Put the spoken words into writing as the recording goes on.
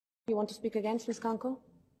You want to speak against Ms. Kanko?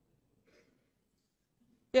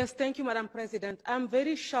 Yes, thank you, Madam President. I'm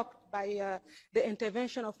very shocked by the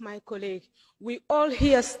intervention of my colleague. We all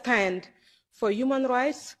here stand for human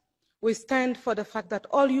rights. We stand for the fact that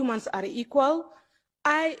all humans are equal.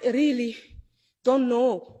 I really don't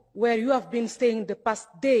know where you have been staying the past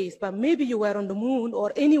days, but maybe you were on the moon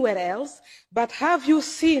or anywhere else. But have you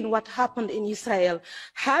seen what happened in Israel?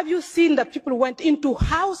 Have you seen that people went into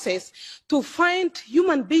houses to find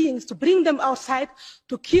human beings, to bring them outside,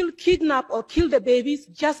 to kill, kidnap, or kill the babies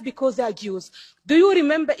just because they are Jews? Do you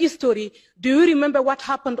remember history? Do you remember what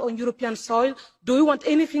happened on European soil? Do you want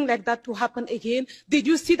anything like that to happen again? Did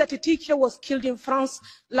you see that a teacher was killed in France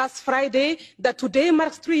last Friday? That today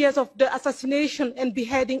marks 3 years of the assassination and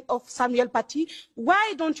beheading of Samuel Paty?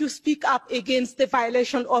 Why don't you speak up against the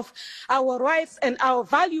violation of our rights and our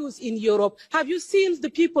values in Europe? Have you seen the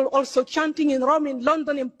people also chanting in Rome, in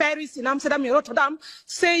London, in Paris, in Amsterdam, in Rotterdam,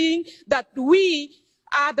 saying that we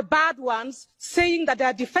are the bad ones, saying that they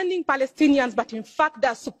are defending Palestinians, but in fact they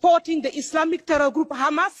are supporting the Islamic terror group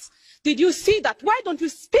Hamas? Did you see that? Why don't you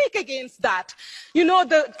speak against that? You know,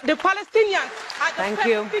 the Palestinians are the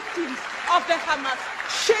first victims of the Hamas.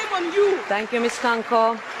 Shame on you. Thank you, Ms.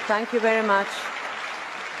 Kanko. Thank you very much.